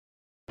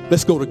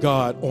Let's go to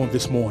God on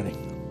this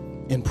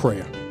morning in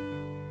prayer.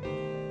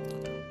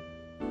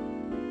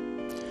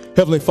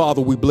 Heavenly Father,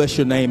 we bless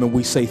your name and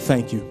we say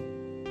thank you.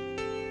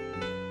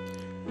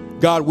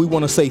 God, we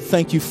want to say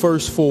thank you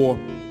first for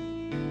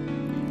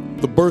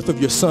the birth of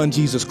your son,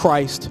 Jesus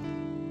Christ.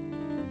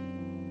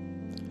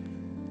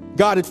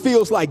 God, it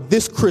feels like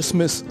this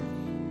Christmas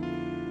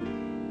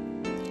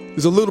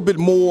is a little bit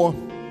more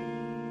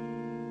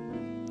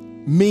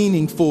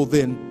meaningful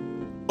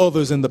than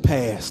others in the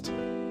past.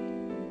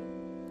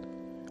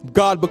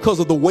 God,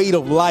 because of the weight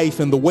of life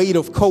and the weight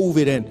of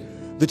COVID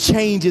and the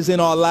changes in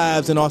our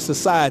lives and our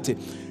society,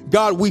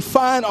 God, we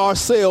find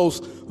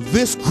ourselves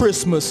this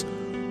Christmas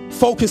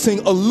focusing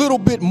a little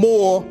bit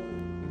more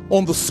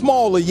on the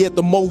smaller yet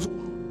the most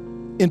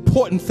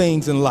important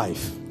things in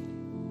life.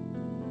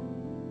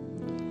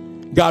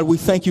 God, we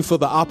thank you for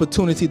the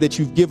opportunity that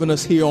you've given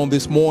us here on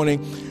this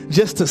morning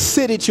just to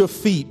sit at your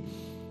feet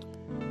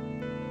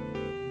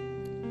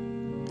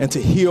and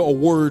to hear a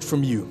word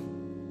from you.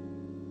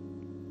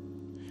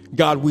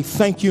 God, we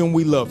thank you and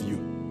we love you.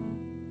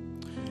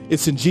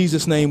 It's in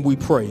Jesus' name we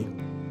pray.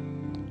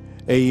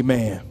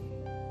 Amen.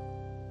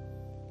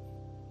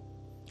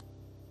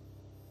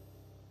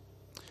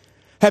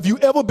 Have you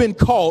ever been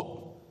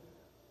caught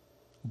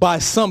by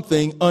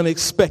something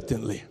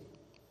unexpectedly?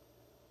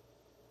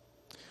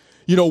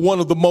 You know, one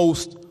of the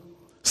most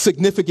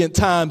significant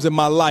times in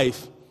my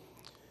life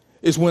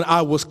is when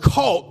I was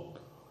caught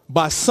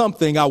by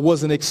something I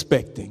wasn't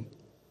expecting.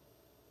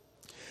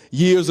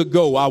 Years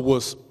ago, I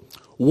was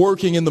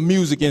working in the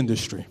music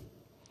industry,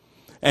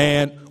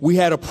 and we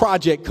had a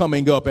project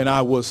coming up, and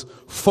I was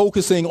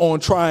focusing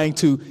on trying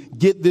to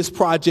get this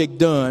project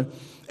done,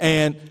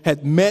 and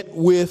had met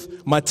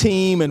with my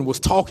team and was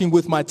talking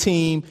with my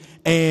team,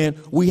 and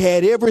we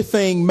had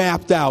everything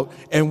mapped out,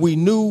 and we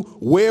knew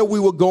where we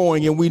were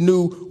going, and we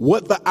knew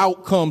what the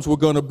outcomes were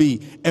going to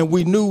be, and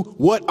we knew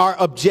what our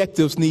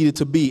objectives needed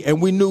to be,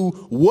 and we knew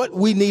what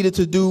we needed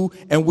to do,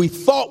 and we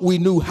thought we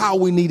knew how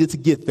we needed to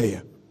get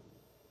there.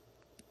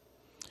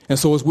 And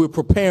so as we're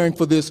preparing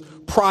for this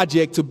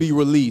project to be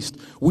released,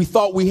 we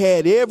thought we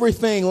had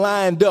everything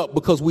lined up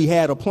because we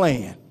had a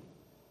plan.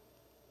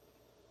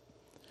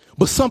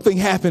 But something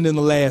happened in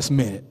the last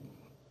minute.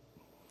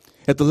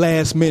 At the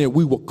last minute,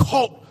 we were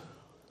caught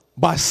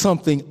by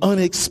something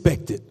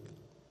unexpected.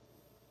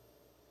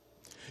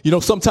 You know,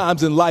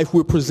 sometimes in life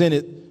we're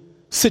presented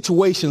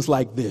situations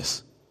like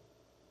this,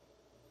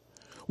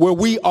 where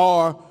we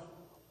are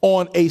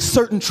on a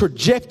certain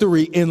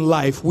trajectory in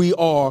life. We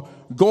are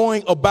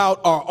going about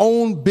our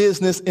own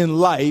business in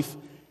life,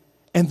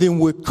 and then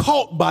we're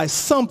caught by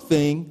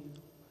something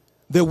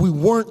that we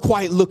weren't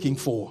quite looking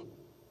for.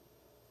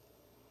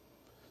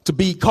 To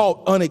be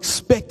caught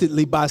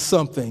unexpectedly by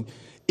something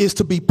is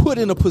to be put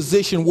in a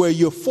position where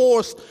you're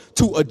forced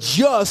to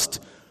adjust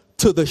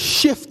to the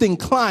shifting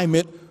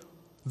climate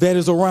that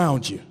is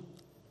around you.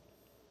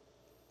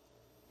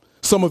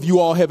 Some of you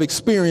all have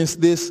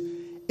experienced this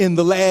in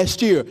the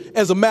last year.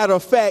 As a matter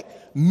of fact,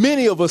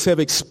 many of us have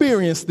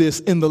experienced this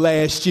in the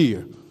last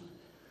year.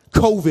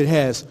 COVID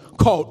has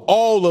caught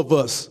all of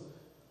us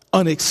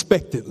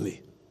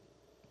unexpectedly.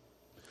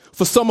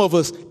 For some of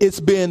us,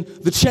 it's been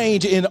the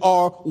change in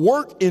our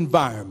work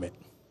environment.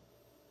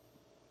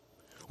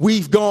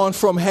 We've gone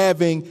from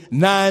having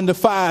 9 to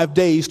 5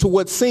 days to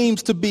what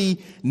seems to be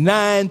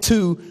 9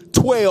 to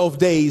 12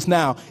 days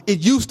now. It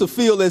used to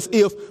feel as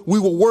if we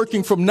were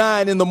working from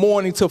 9 in the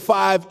morning to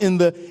 5 in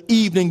the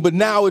evening, but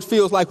now it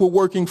feels like we're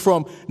working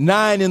from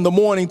 9 in the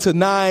morning to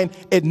 9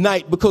 at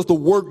night because the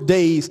work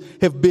days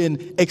have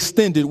been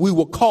extended. We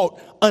were caught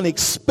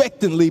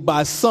unexpectedly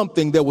by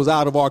something that was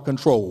out of our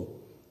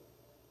control.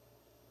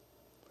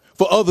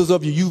 For others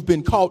of you, you've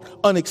been caught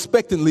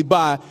unexpectedly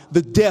by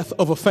the death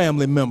of a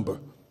family member.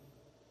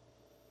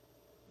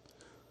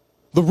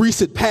 The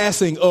recent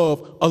passing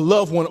of a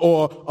loved one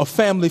or a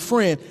family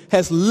friend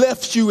has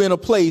left you in a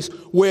place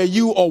where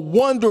you are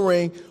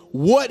wondering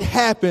what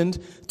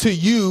happened to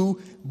you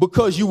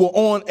because you were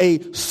on a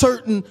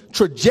certain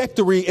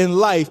trajectory in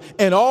life,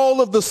 and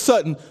all of the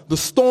sudden, the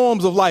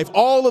storms of life,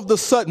 all of the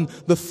sudden,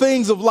 the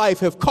things of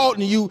life have caught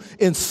you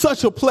in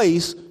such a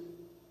place,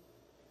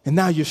 and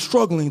now you're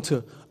struggling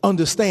to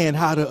understand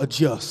how to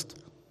adjust.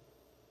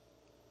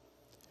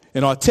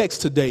 In our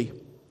text today,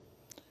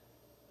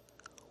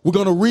 we're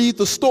going to read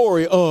the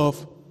story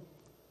of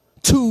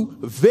two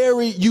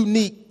very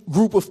unique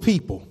group of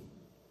people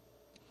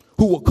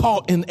who were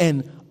caught in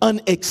an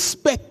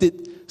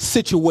unexpected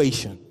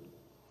situation.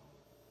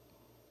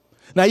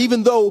 Now,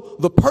 even though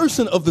the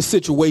person of the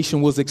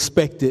situation was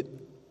expected,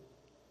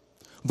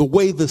 the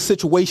way the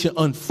situation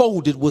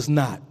unfolded was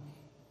not.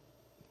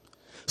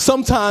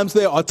 Sometimes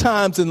there are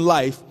times in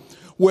life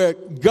where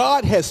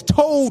God has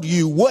told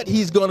you what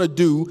he's going to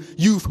do.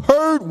 You've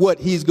heard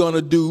what he's going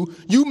to do.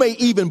 You may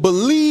even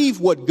believe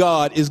what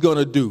God is going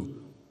to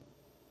do.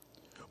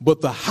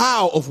 But the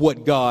how of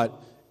what God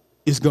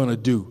is going to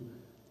do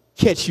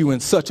catch you in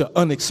such an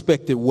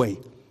unexpected way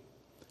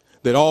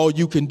that all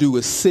you can do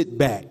is sit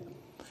back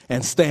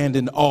and stand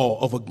in awe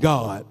of a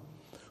God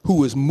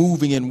who is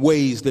moving in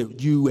ways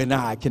that you and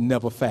I can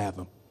never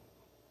fathom.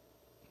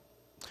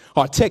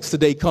 Our text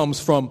today comes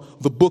from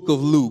the book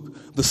of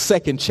Luke, the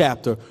 2nd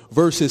chapter,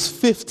 verses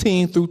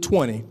 15 through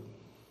 20.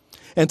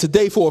 And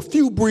today, for a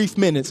few brief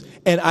minutes,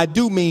 and I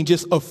do mean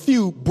just a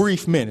few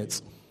brief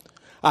minutes,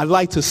 I'd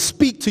like to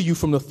speak to you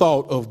from the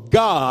thought of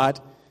God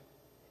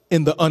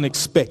in the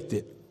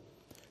unexpected.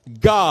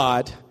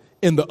 God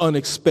in the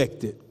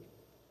unexpected.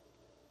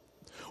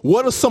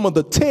 What are some of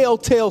the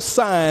telltale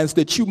signs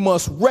that you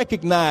must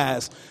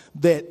recognize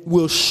that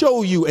will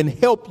show you and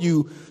help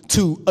you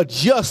to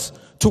adjust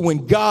to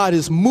when God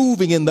is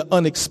moving in the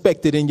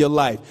unexpected in your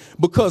life?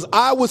 Because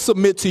I would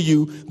submit to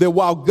you that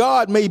while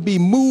God may be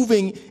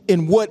moving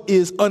in what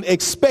is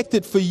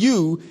unexpected for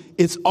you,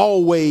 it's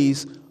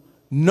always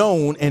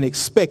known and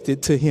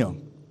expected to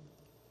him.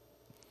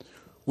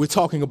 We're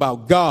talking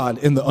about God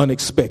in the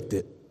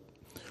unexpected.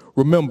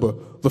 Remember,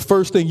 the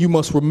first thing you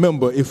must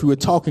remember if we're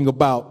talking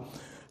about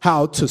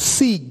how to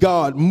see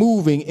God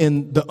moving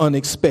in the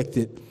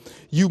unexpected,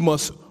 you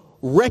must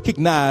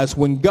recognize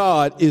when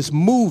God is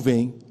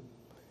moving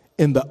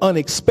in the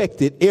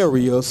unexpected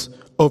areas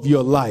of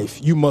your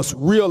life. You must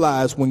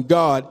realize when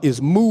God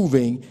is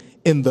moving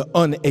in the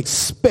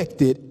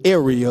unexpected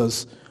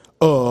areas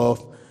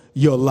of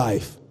your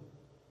life.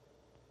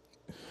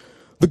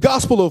 The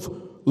Gospel of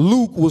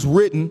Luke was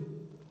written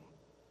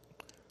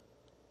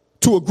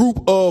to a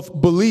group of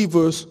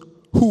believers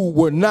who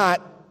were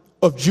not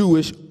of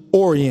Jewish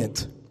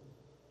orient.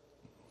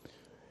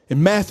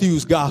 In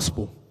Matthew's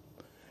gospel,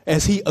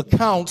 as he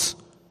accounts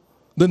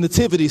the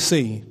nativity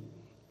scene,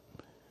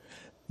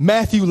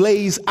 Matthew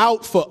lays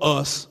out for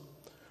us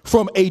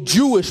from a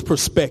Jewish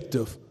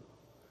perspective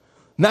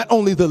not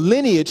only the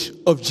lineage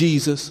of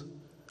Jesus,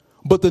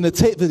 but the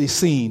nativity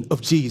scene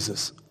of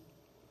Jesus.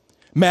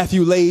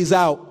 Matthew lays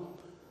out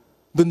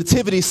the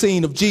nativity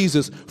scene of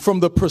Jesus from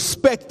the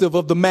perspective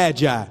of the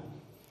Magi.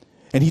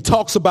 And he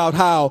talks about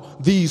how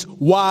these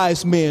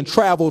wise men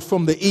traveled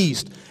from the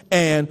east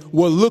and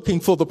were looking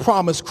for the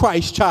promised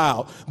Christ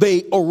child.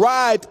 They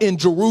arrived in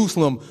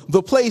Jerusalem,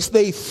 the place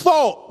they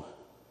thought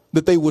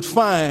that they would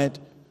find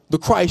the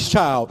Christ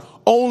child,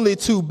 only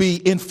to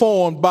be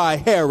informed by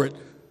Herod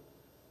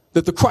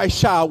that the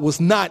Christ child was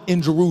not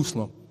in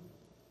Jerusalem.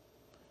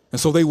 And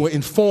so they were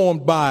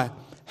informed by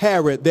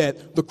Herod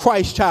that the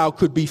Christ child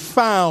could be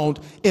found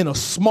in a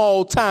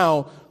small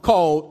town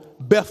called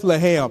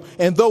Bethlehem.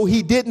 And though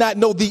he did not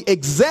know the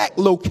exact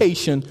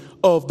location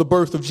of the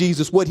birth of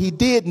Jesus, what he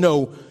did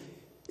know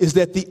is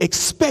that the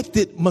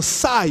expected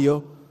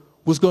Messiah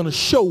was going to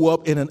show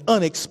up in an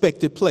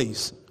unexpected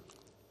place.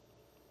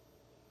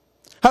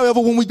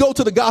 However, when we go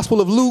to the Gospel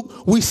of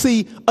Luke, we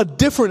see a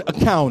different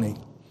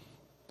accounting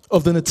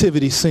of the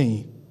nativity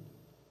scene.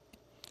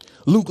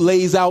 Luke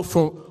lays out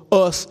for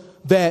us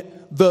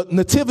that the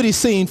nativity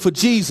scene for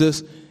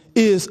Jesus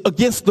is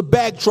against the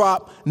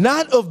backdrop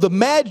not of the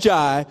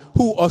Magi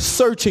who are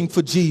searching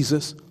for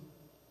Jesus,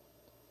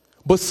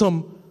 but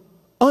some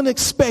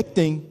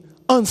unsuspecting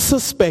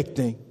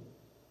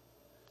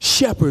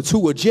shepherds who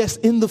were just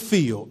in the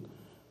field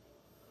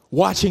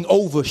watching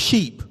over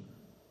sheep,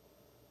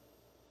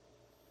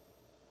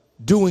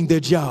 doing their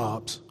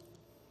jobs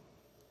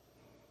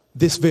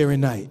this very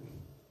night.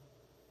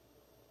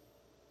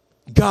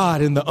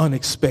 God in the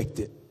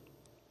unexpected.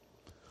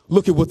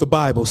 Look at what the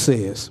Bible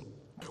says.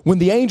 When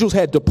the angels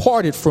had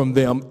departed from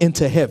them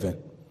into heaven,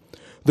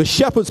 the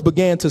shepherds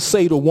began to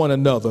say to one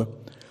another,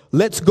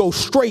 "Let's go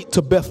straight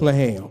to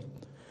Bethlehem,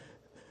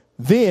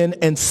 then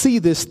and see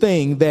this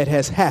thing that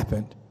has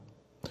happened,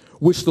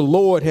 which the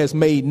Lord has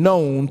made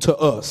known to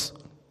us."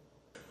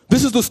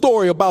 This is the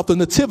story about the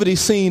nativity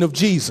scene of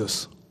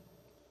Jesus.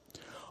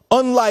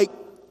 Unlike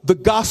the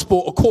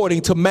gospel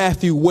according to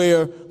Matthew,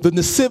 where the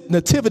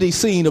nativity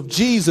scene of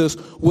Jesus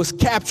was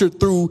captured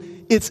through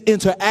its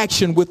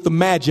interaction with the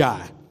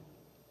Magi,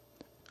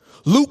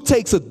 Luke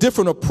takes a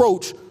different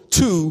approach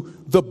to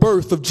the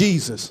birth of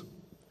Jesus.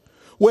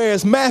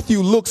 Whereas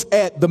Matthew looks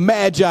at the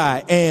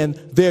Magi and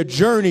their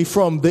journey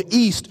from the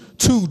east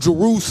to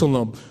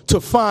Jerusalem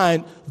to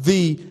find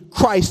the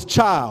Christ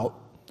child,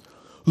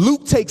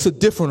 Luke takes a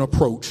different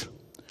approach.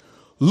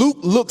 Luke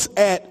looks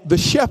at the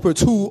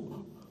shepherds who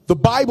the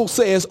Bible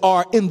says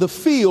are in the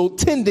field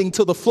tending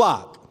to the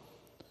flock.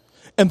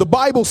 And the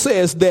Bible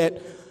says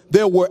that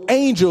there were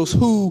angels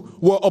who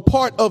were a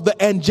part of the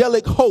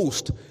angelic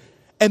host.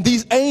 And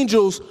these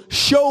angels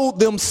showed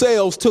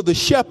themselves to the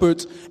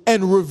shepherds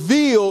and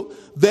revealed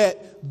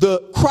that the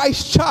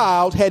Christ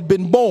child had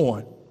been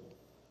born.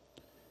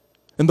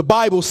 And the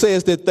Bible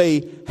says that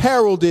they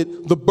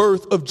heralded the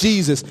birth of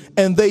Jesus,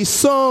 and they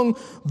sung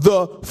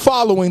the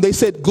following. They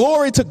said,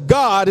 "Glory to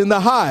God in the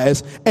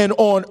highest, and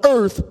on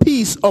earth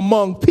peace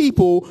among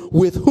people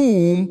with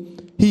whom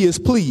he is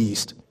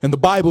pleased." And the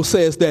Bible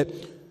says that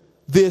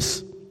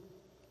this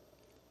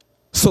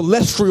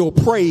celestial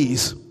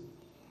praise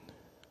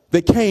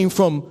that came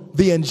from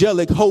the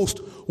angelic host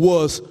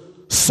was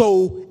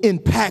so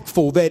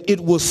impactful, that it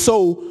was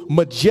so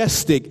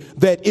majestic,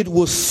 that it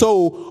was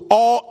so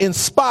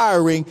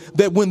awe-inspiring,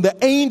 that when the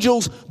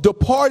angels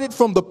departed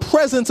from the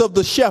presence of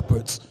the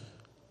shepherds,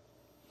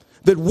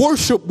 that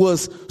worship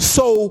was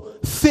so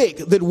thick,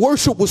 that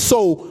worship was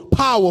so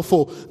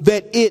powerful,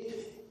 that it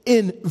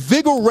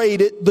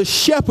invigorated the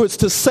shepherds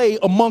to say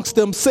amongst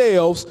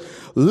themselves,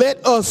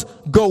 let us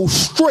go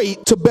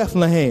straight to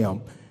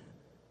Bethlehem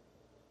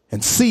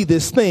and see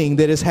this thing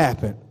that has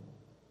happened.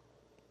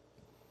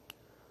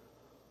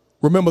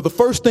 Remember, the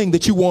first thing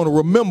that you want to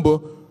remember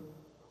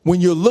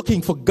when you're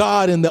looking for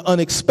God in the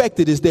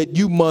unexpected is that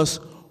you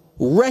must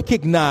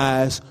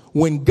recognize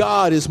when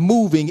God is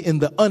moving in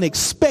the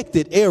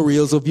unexpected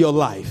areas of your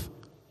life.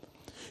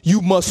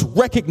 You must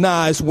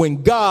recognize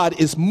when God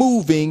is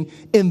moving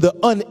in the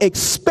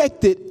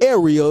unexpected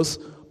areas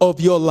of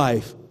your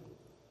life.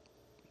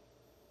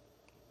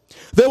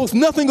 There was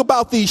nothing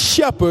about these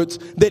shepherds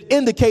that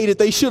indicated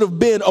they should have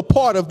been a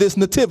part of this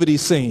nativity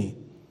scene.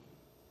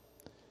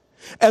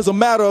 As a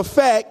matter of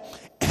fact,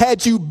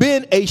 had you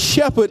been a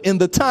shepherd in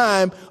the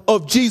time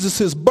of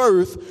Jesus'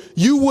 birth,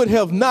 you would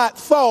have not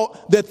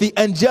thought that the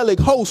angelic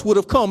host would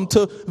have come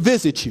to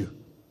visit you.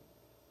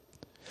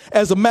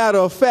 As a matter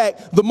of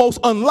fact, the most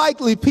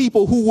unlikely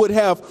people who would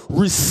have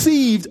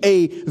received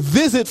a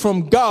visit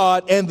from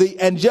God and the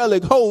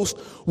angelic host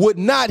would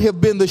not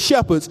have been the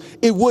shepherds.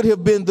 It would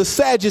have been the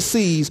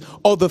Sadducees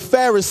or the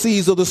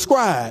Pharisees or the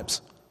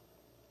scribes.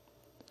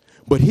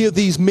 But here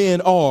these men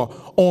are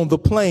on the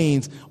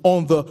plains,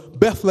 on the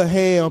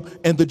Bethlehem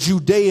and the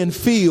Judean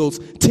fields,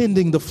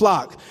 tending the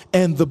flock.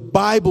 And the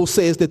Bible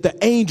says that the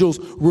angels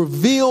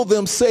reveal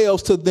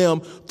themselves to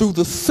them through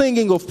the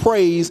singing of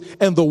praise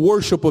and the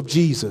worship of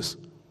Jesus.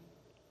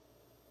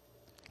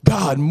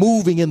 God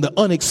moving in the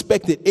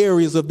unexpected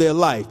areas of their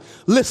life.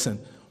 Listen,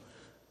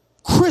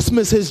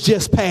 Christmas has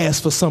just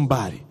passed for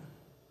somebody.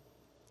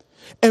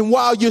 And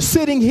while you're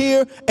sitting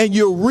here and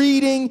you're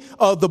reading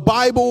the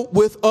Bible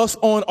with us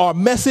on our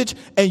message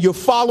and you're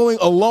following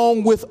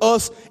along with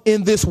us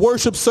in this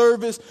worship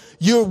service,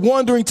 you're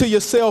wondering to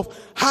yourself,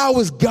 how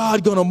is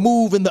God going to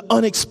move in the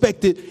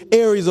unexpected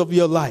areas of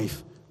your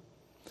life?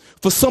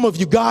 For some of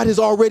you, God has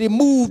already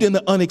moved in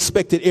the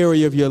unexpected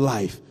area of your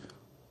life.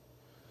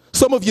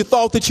 Some of you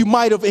thought that you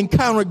might have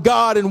encountered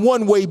God in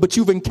one way, but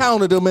you've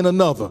encountered him in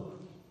another.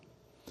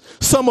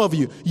 Some of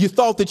you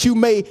thought that you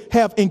may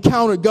have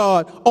encountered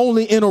God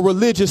only in a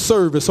religious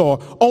service or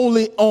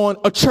only on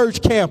a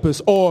church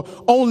campus or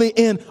only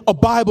in a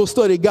Bible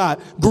study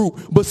group.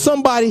 But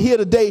somebody here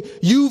today,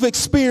 you've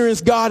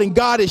experienced God and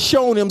God has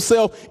shown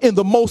himself in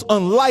the most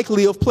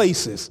unlikely of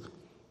places.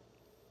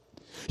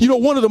 You know,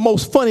 one of the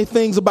most funny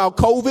things about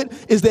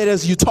COVID is that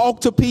as you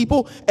talk to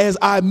people, as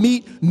I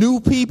meet new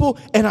people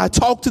and I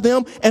talk to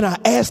them and I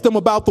ask them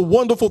about the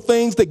wonderful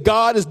things that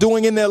God is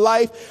doing in their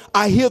life,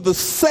 I hear the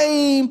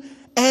same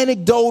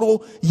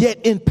anecdotal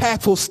yet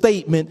impactful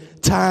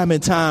statement time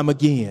and time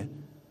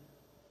again.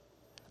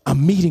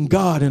 I'm meeting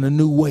God in a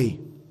new way.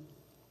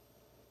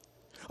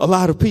 A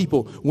lot of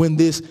people, when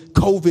this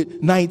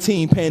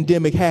COVID-19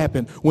 pandemic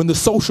happened, when the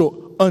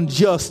social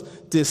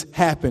injustice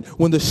happened,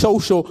 when the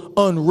social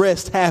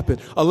unrest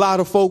happened, a lot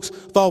of folks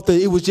thought that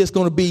it was just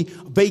going to be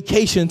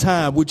vacation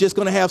time. We're just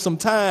going to have some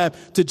time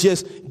to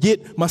just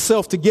get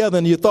myself together.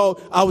 And you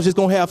thought I was just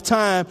going to have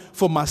time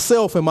for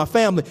myself and my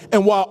family.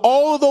 And while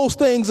all of those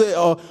things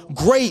are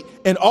great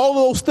and all of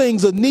those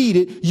things are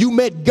needed, you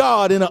met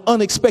God in an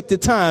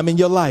unexpected time in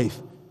your life.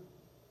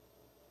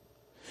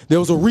 There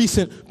was a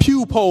recent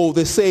Pew poll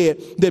that said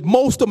that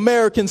most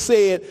Americans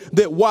said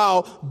that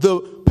while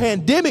the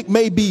pandemic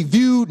may be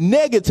viewed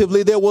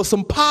negatively, there were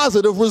some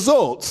positive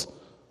results.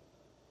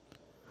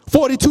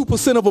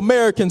 42% of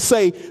Americans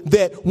say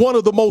that one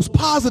of the most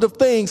positive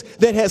things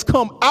that has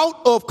come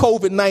out of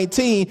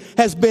COVID-19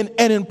 has been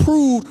an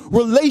improved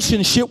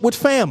relationship with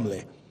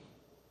family.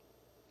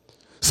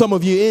 Some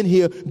of you in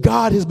here,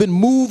 God has been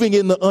moving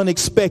in the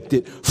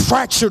unexpected.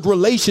 Fractured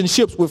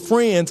relationships with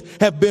friends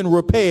have been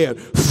repaired.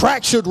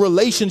 Fractured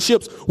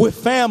relationships with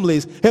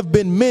families have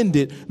been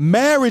mended.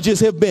 Marriages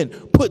have been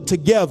put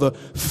together.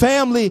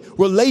 Family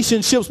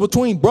relationships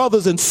between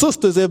brothers and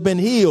sisters have been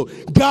healed.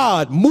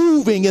 God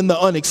moving in the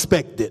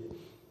unexpected.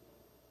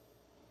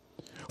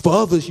 For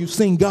others, you've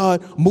seen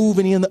God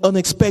moving in the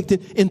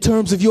unexpected in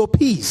terms of your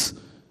peace.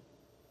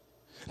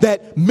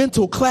 That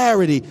mental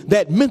clarity,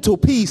 that mental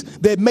peace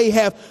that may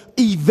have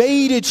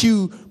evaded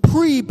you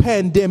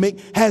pre-pandemic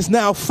has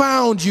now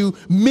found you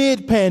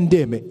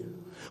mid-pandemic.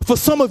 For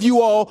some of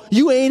you all,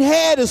 you ain't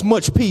had as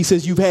much peace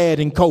as you've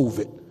had in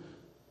COVID.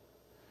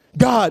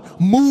 God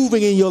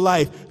moving in your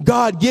life,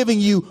 God giving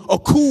you a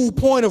cool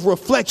point of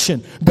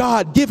reflection,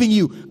 God giving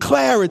you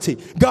clarity,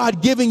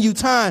 God giving you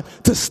time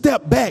to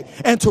step back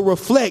and to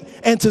reflect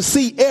and to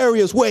see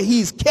areas where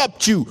he's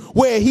kept you,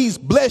 where he's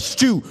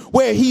blessed you,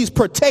 where he's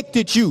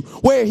protected you,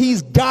 where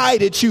he's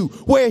guided you,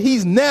 where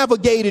he's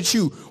navigated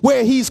you,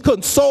 where he's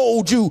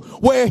consoled you,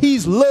 where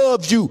he's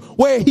loved you,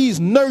 where he's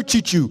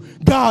nurtured you.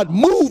 God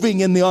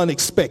moving in the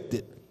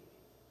unexpected.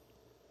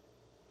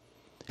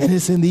 And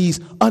it's in these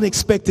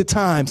unexpected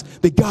times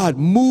that God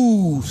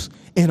moves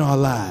in our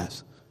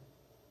lives.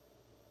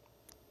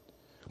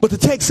 But the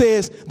text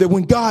says that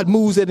when God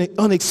moves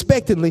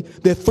unexpectedly,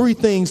 there are three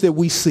things that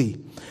we see.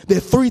 There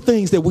are three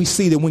things that we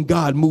see that when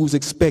God moves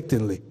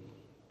expectantly.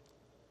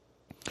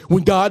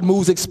 When God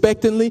moves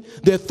expectantly,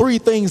 there are three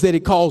things that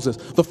it causes.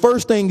 The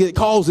first thing it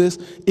causes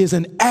is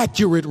an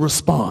accurate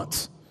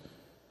response.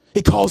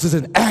 It causes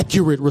an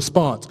accurate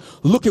response.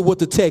 Look at what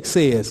the text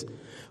says.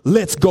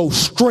 Let's go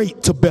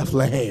straight to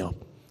Bethlehem.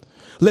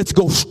 Let's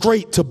go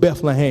straight to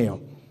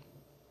Bethlehem.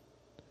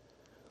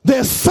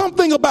 There's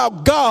something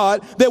about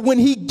God that when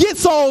he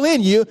gets all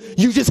in you,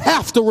 you just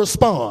have to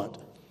respond.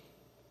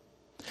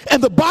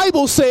 And the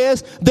Bible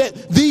says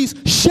that these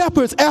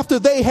shepherds, after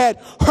they had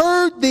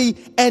heard the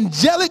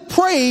angelic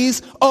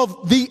praise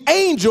of the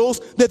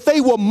angels, that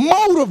they were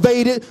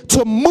motivated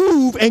to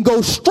move and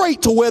go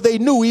straight to where they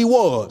knew he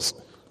was.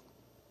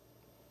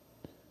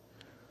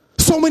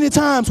 So many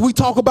times we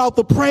talk about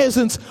the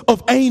presence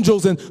of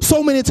angels, and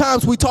so many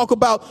times we talk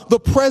about the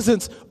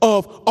presence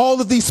of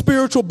all of these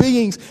spiritual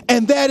beings,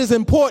 and that is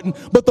important.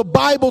 But the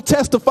Bible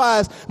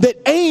testifies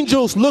that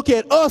angels look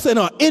at us and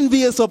are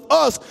envious of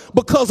us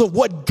because of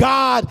what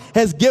God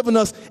has given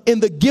us in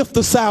the gift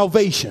of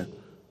salvation.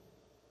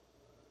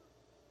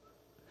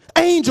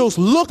 Angels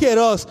look at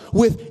us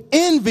with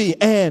envy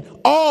and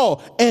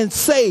awe and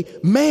say,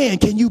 man,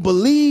 can you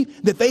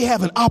believe that they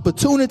have an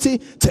opportunity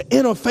to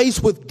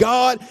interface with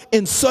God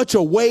in such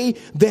a way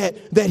that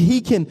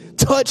he can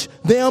touch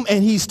them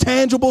and he's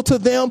tangible to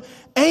them?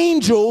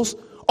 Angels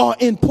are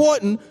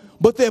important,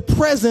 but their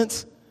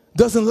presence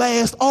doesn't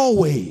last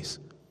always.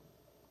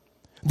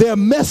 They're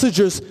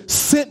messengers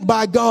sent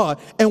by God,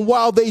 and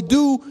while they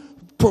do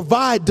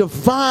provide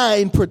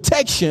divine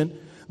protection,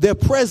 their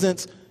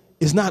presence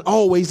is not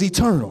always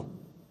eternal.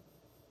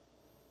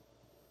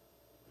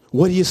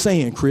 What are you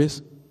saying, Chris?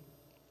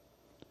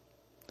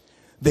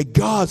 That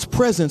God's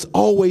presence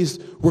always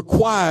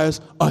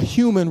requires a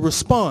human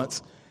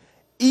response,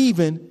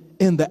 even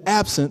in the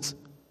absence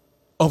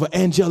of an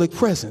angelic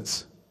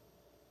presence.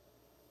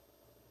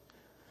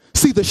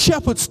 See, the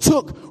shepherds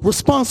took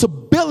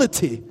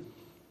responsibility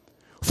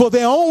for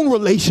their own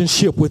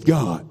relationship with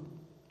God.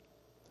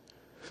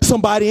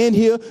 Somebody in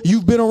here,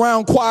 you've been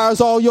around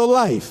choirs all your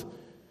life.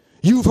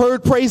 You've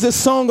heard praises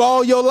sung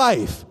all your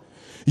life.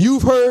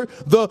 You've heard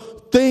the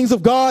things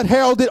of God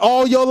heralded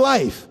all your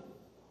life.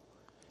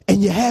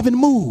 And you haven't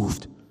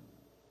moved.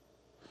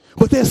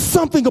 But there's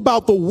something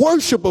about the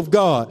worship of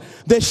God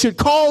that should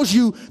cause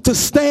you to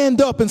stand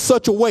up in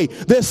such a way.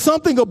 There's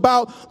something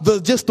about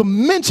just the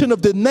mention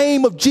of the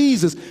name of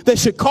Jesus that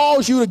should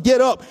cause you to get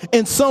up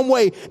in some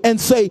way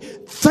and say,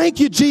 thank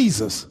you,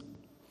 Jesus.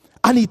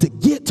 I need to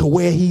get to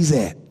where he's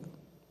at.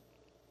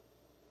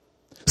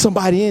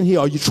 Somebody in here,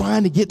 are you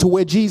trying to get to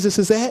where Jesus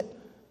is at?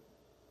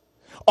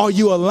 Are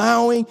you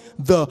allowing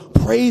the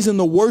praise and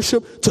the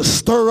worship to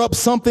stir up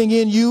something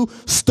in you,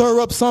 stir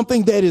up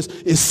something that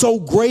is so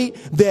great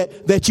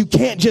that you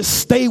can't just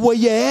stay where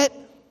you're at?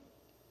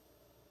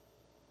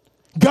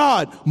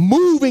 God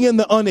moving in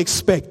the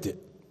unexpected.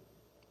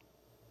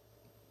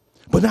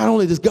 But not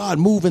only does God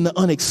move in the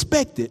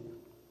unexpected,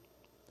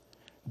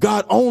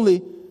 God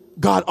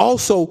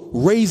also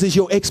raises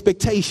your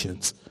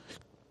expectations.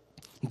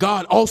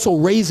 God also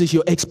raises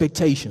your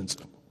expectations.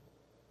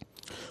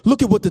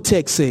 Look at what the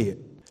text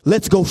said.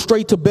 Let's go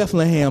straight to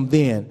Bethlehem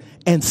then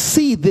and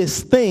see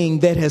this thing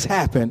that has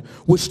happened,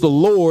 which the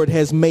Lord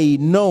has made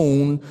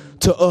known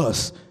to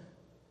us.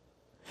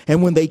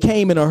 And when they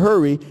came in a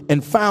hurry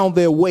and found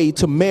their way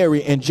to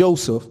Mary and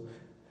Joseph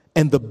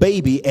and the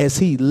baby as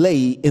he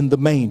lay in the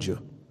manger.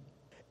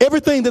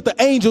 Everything that the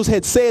angels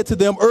had said to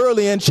them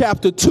early in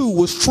chapter 2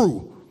 was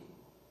true.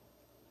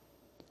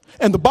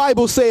 And the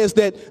Bible says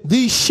that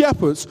these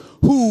shepherds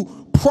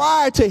who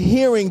prior to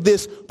hearing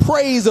this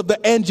praise of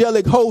the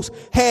angelic host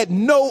had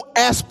no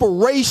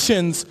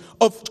aspirations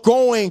of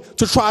going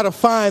to try to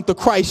find the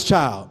Christ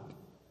child.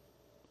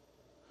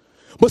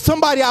 But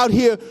somebody out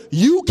here,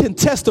 you can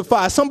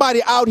testify.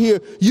 Somebody out here,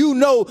 you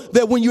know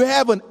that when you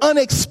have an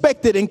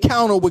unexpected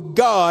encounter with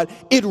God,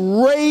 it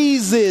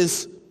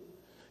raises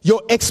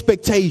your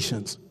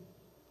expectations.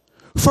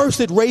 First,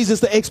 it raises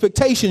the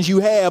expectations you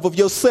have of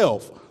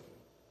yourself.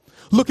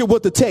 Look at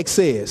what the text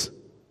says.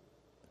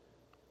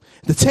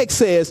 The text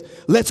says,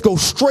 let's go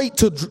straight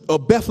to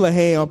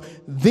Bethlehem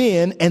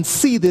then and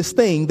see this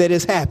thing that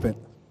has happened.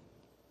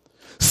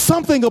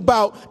 Something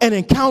about an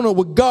encounter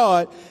with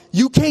God,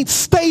 you can't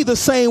stay the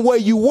same way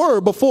you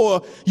were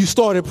before you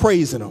started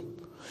praising him.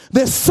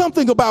 There's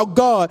something about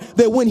God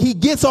that when he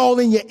gets all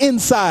in your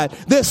inside,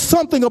 there's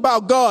something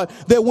about God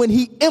that when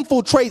he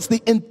infiltrates the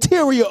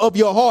interior of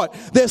your heart,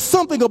 there's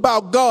something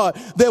about God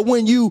that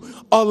when you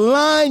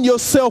align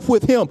yourself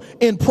with him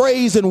in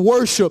praise and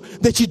worship,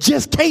 that you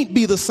just can't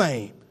be the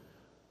same.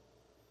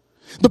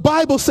 The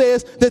Bible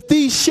says that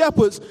these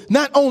shepherds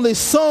not only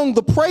sung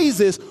the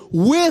praises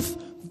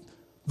with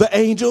the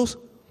angels,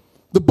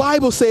 the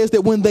Bible says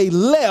that when they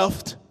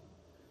left,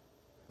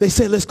 they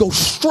said, let's go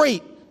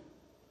straight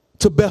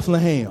to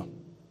Bethlehem.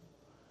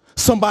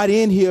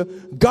 Somebody in here,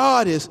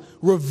 God is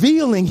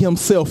revealing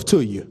himself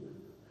to you.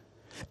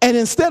 And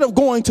instead of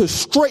going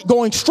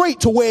straight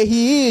to where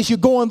he is, you're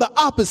going the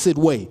opposite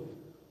way.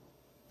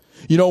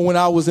 You know, when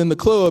I was in the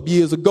club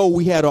years ago,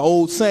 we had an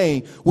old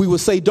saying. We would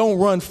say, don't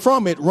run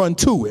from it, run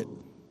to it.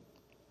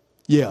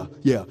 Yeah.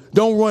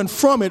 Don't run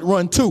from it,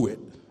 run to it.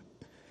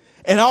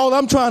 And all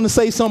I'm trying to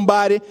say,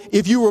 somebody,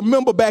 if you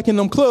remember back in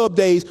them club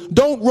days,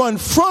 don't run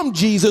from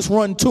Jesus,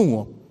 run to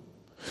him.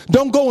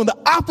 Don't go in the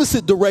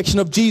opposite direction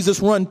of Jesus,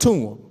 run to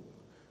him.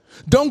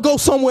 Don't go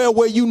somewhere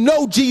where you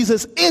know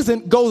Jesus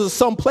isn't, go to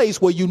some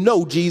place where you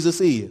know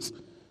Jesus is.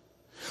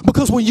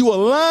 Because when you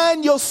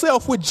align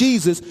yourself with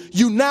Jesus,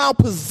 you now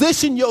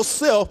position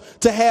yourself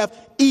to have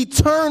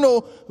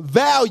eternal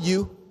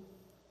value,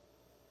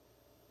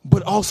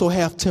 but also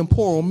have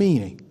temporal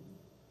meaning.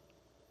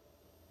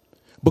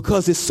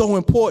 Because it's so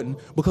important,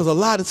 because a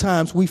lot of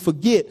times we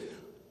forget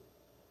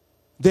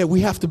that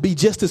we have to be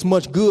just as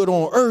much good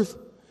on earth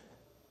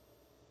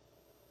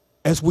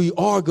as we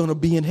are going to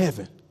be in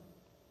heaven.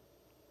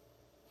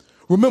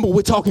 Remember,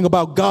 we're talking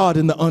about God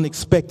in the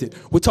unexpected.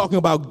 We're talking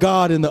about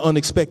God in the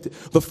unexpected.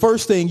 The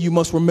first thing you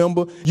must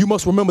remember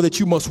that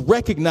you must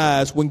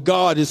recognize when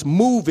God is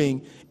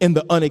moving in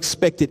the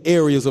unexpected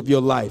areas of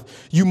your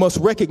life. You must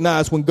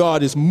recognize when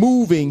God is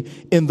moving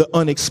in the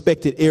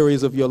unexpected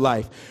areas of your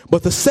life.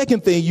 But the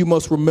second thing you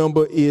must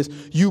remember is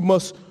you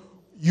must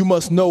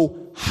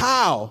know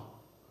how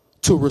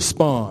to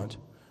respond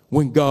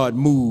when God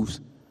moves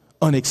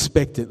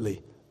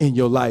unexpectedly in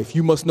your life.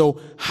 You must know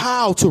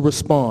how to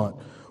respond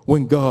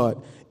when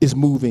God is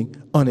moving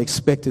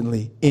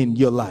unexpectedly in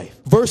your life.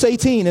 Verse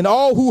 18, and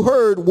all who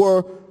heard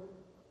were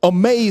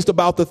amazed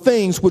about the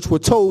things which were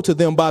told to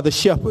them by the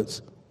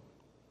shepherds.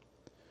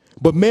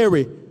 But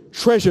Mary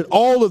treasured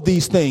all of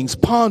these things,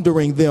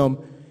 pondering them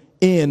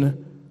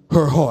in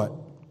her heart.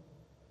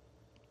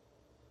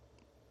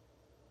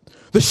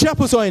 The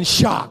shepherds are in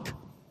shock.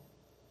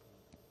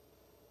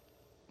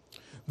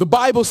 The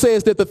Bible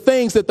says that the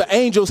things that the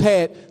angels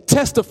had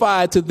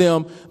testified to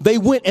them, they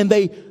went and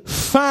they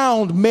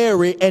found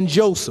Mary and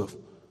Joseph.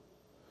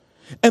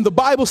 And the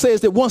Bible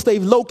says that once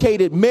they've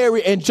located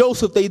Mary and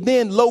Joseph, they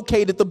then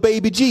located the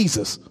baby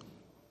Jesus.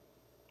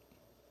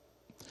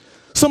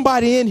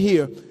 Somebody in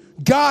here,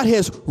 God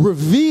has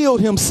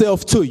revealed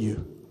himself to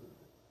you.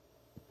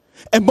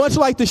 And much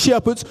like the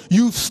shepherds,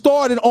 you've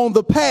started on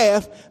the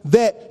path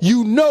that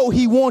you know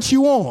he wants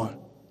you on.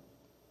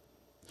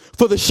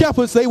 For the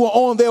shepherds, they were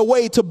on their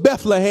way to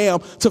Bethlehem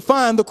to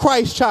find the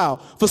Christ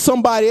child. For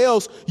somebody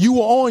else, you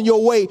were on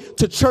your way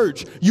to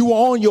church. You were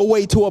on your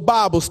way to a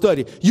Bible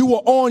study. You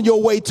were on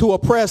your way to a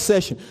prayer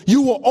session.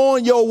 You were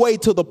on your way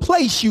to the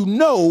place you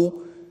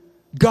know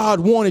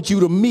God wanted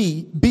you to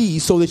be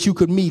so that you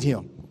could meet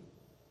him.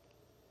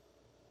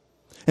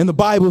 And the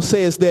Bible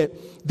says that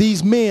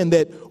these men,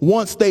 that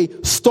once they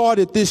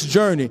started this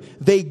journey,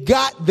 they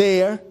got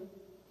there.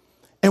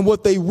 And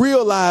what they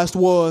realized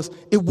was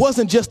it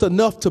wasn't just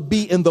enough to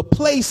be in the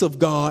place of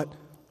God,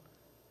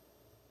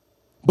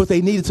 but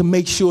they needed to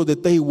make sure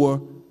that they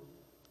were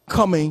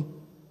coming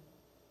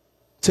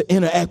to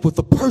interact with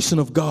the person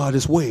of God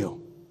as well.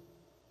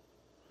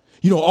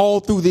 You know, all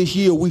through this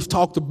year, we've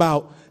talked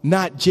about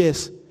not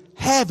just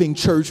having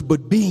church,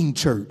 but being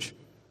church.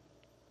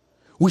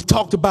 We've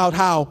talked about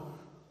how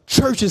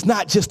church is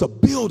not just a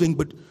building,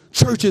 but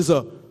church is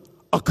a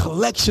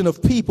collection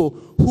of people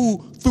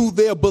who, through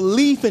their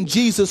belief in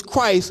Jesus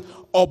Christ,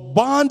 are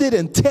bonded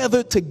and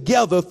tethered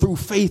together through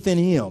faith in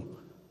him.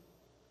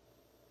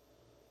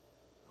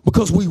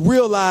 Because we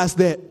realize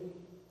that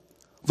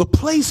the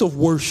place of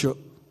worship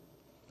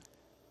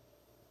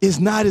is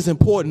not as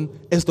important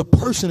as the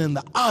person and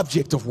the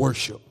object of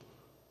worship.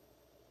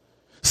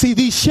 See,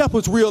 these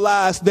shepherds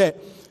realized that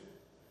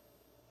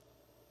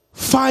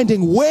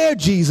finding where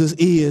Jesus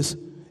is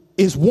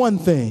one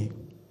thing.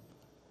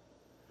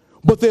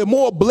 But there are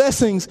more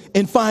blessings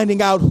in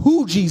finding out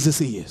who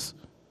Jesus is.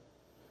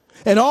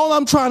 And all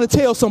I'm trying to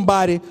tell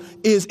somebody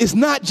is it's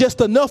not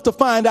just enough to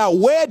find out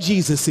where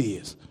Jesus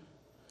is.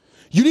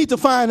 You need to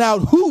find out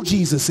who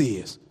Jesus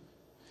is.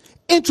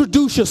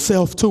 Introduce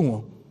yourself to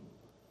him.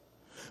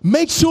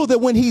 Make sure that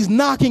when he's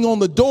knocking on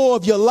the door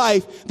of your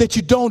life that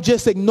you don't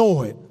just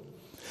ignore it.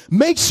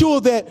 Make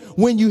sure that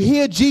when you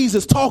hear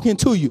Jesus talking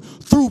to you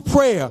through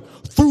prayer,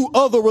 through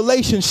other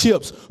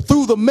relationships,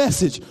 through the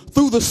message,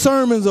 through the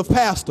sermons of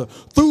pastor,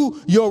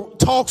 through your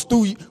talks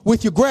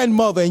with your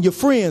grandmother and your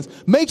friends,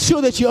 make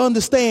sure that you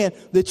understand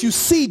that you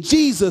see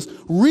Jesus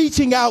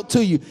reaching out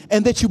to you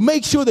and that you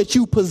make sure that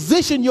you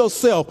position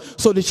yourself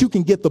so that you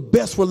can get the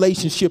best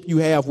relationship you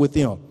have with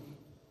him.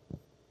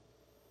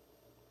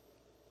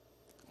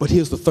 But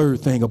here's the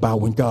third thing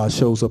about when God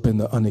shows up in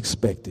the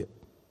unexpected.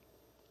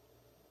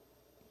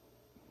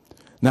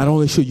 Not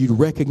only should you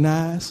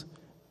recognize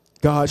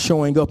God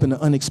showing up in the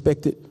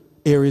unexpected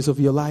areas of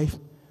your life,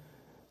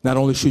 not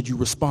only should you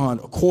respond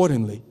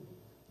accordingly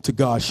to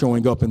God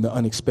showing up in the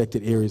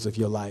unexpected areas of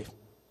your life.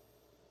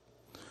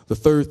 The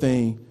third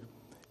thing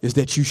is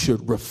that you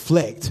should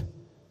reflect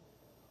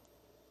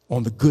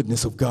on the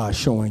goodness of God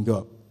showing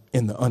up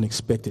in the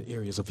unexpected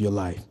areas of your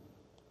life.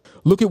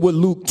 Look at what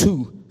Luke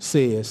 2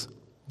 says,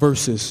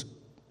 verses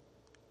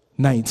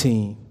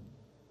 19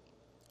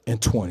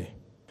 and 20.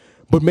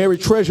 But Mary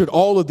treasured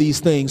all of these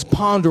things,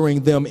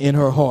 pondering them in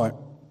her heart.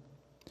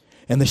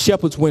 And the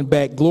shepherds went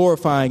back,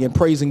 glorifying and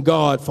praising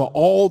God for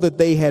all that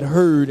they had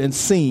heard and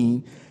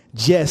seen,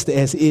 just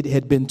as it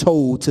had been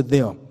told to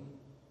them.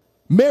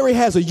 Mary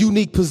has a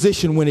unique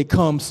position when it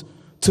comes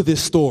to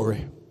this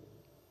story.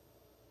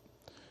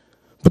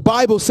 The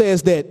Bible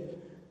says that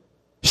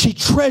she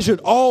treasured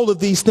all of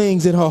these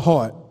things in her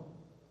heart.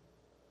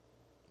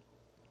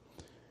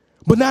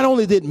 But not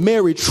only did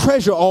Mary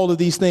treasure all of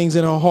these things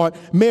in her heart,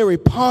 Mary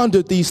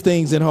pondered these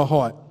things in her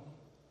heart.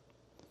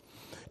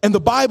 And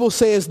the Bible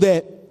says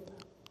that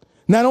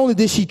not only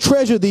did she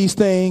treasure these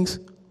things,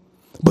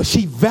 but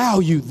she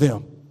valued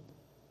them.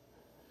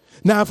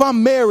 Now, if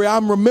I'm Mary,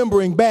 I'm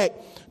remembering back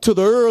to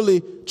the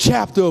early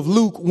chapter of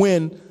Luke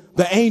when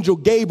the angel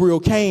Gabriel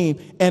came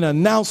and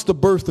announced the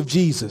birth of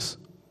Jesus.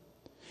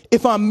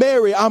 If I'm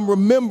Mary, I'm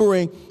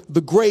remembering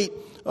the great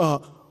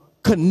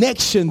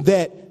connection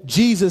that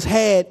Jesus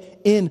had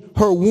in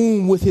her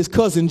womb with his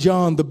cousin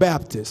John the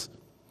Baptist.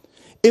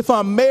 If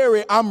I'm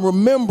Mary, I'm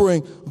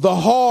remembering the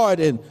hard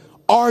and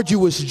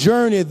arduous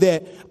journey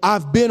that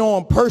I've been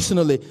on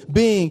personally,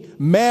 being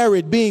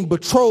married, being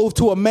betrothed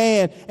to a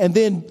man, and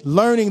then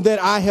learning that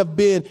I have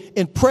been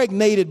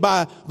impregnated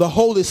by the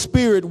Holy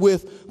Spirit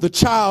with the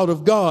child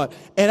of God.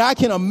 And I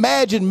can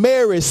imagine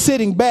Mary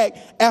sitting back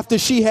after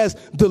she has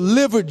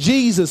delivered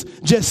Jesus,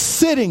 just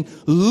sitting,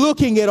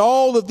 looking at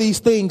all of these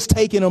things,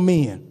 taking them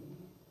in.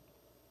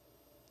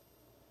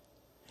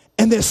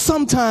 And there's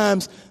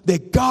sometimes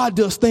that God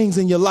does things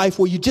in your life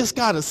where you just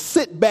got to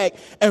sit back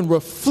and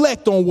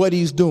reflect on what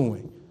he's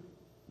doing.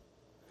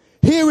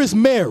 Here is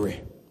Mary,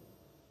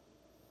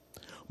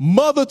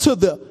 mother to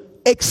the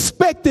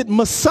expected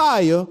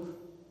Messiah,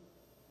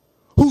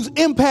 who's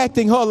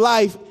impacting her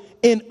life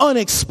in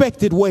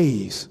unexpected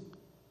ways.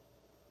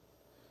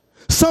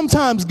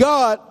 Sometimes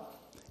God,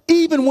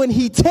 even when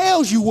he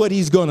tells you what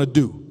he's going to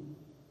do,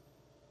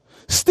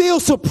 still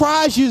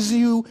surprises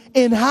you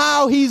in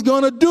how he's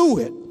going to do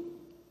it.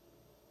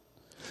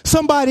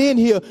 Somebody in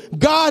here,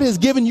 God has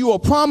given you a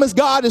promise.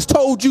 God has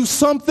told you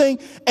something,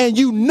 and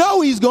you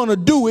know he's going to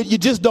do it. You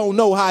just don't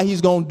know how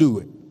he's going to do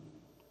it.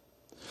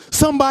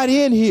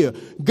 Somebody in here,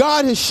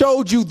 God has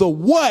showed you the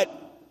what.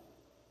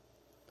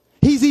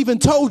 He's even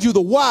told you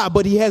the why,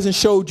 but he hasn't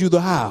showed you the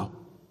how.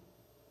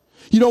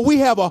 You know, we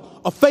have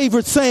a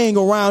favorite saying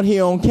around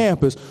here on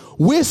campus.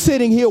 We're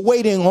sitting here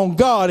waiting on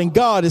God, and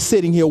God is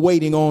sitting here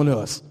waiting on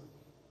us.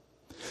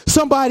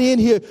 Somebody in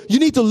here, you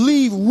need to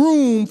leave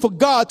room for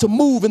God to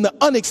move in the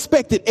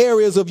unexpected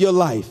areas of your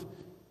life.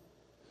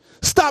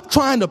 Stop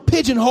trying to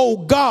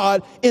pigeonhole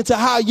God into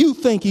how you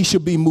think he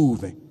should be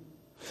moving.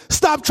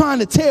 Stop trying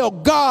to tell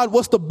God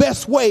what's the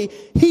best way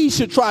he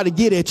should try to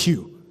get at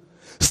you.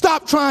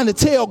 Stop trying to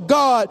tell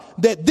God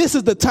that this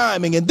is the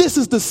timing and this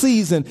is the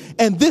season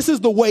and this is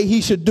the way he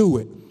should do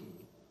it.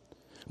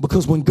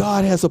 Because when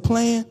God has a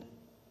plan,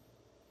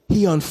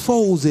 he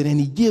unfolds it and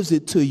he gives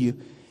it to you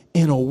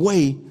in a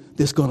way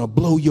that's going to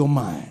blow your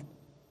mind.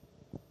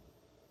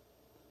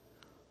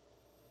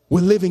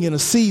 We're living in a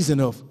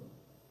season of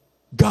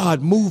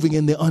God moving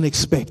in the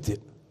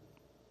unexpected.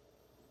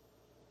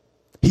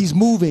 He's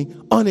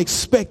moving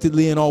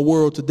unexpectedly in our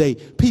world today.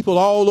 People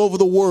all over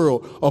the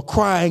world are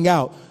crying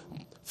out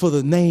for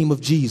the name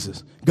of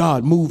Jesus.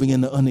 God moving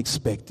in the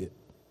unexpected.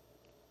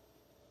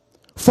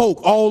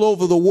 Folk all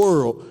over the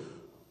world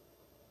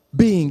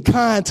being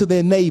kind to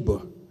their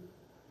neighbor,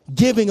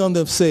 giving on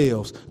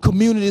themselves,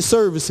 community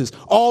services,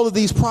 all of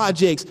these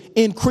projects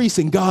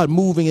increasing, God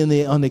moving in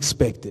the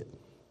unexpected.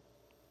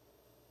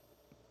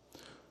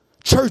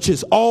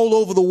 Churches all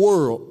over the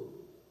world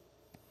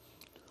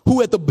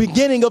who at the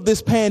beginning of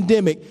this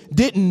pandemic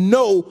didn't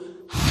know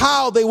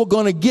how they were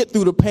going to get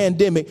through the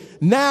pandemic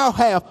now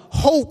have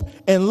hope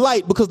and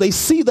light because they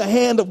see the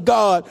hand of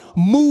God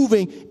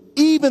moving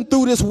even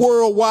through this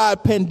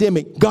worldwide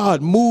pandemic,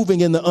 God moving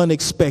in the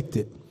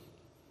unexpected.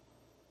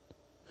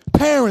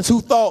 Parents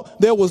who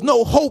thought there was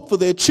no hope for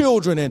their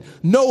children and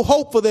no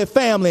hope for their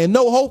family and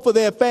no hope for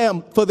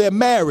their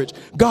marriage,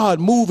 God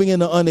moving in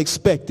the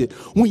unexpected.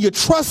 When you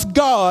trust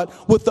God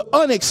with the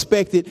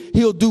unexpected,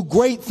 he'll do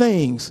great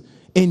things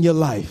in your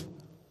life.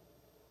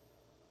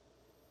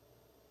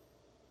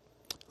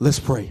 Let's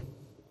pray.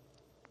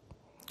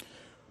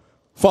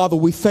 Father,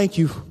 we thank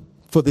you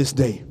for this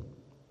day.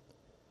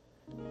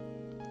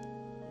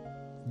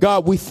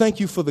 God, we thank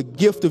you for the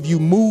gift of you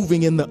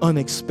moving in the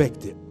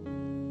unexpected.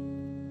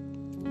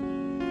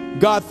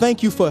 God,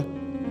 thank you for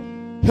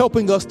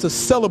helping us to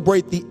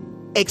celebrate the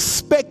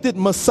expected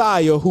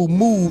Messiah who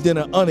moved in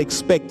an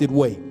unexpected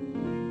way.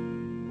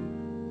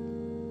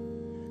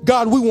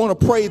 God, we want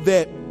to pray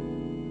that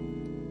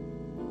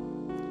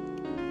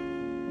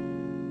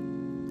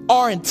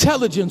our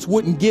intelligence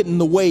wouldn't get in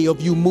the way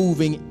of you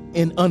moving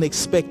in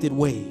unexpected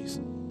ways.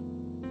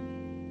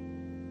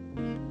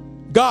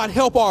 God,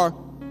 help our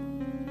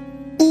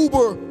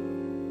uber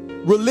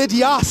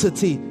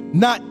religiosity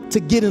not to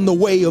get in the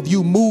way of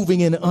you moving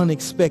in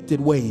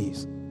unexpected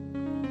ways.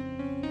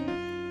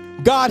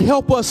 God,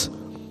 help us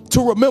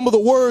to remember the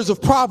words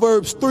of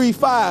Proverbs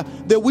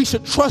 3:5, that we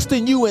should trust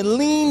in you and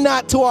lean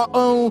not to our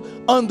own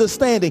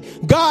understanding.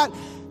 God,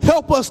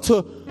 help us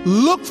to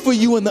look for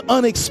you in the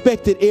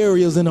unexpected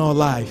areas in our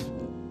life.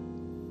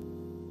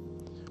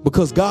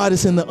 Because God,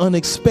 is in the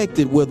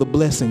unexpected where the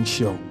blessings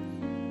show.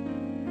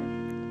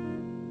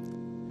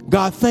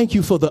 God, thank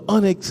you for the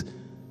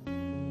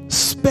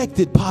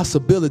unexpected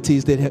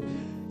possibilities that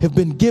have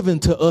been given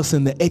to us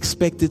in the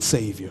expected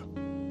Savior.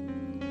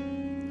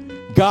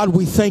 God,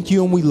 we thank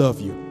you and we love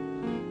you.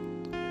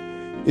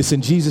 It's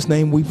in Jesus'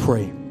 name we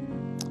pray.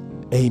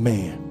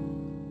 Amen.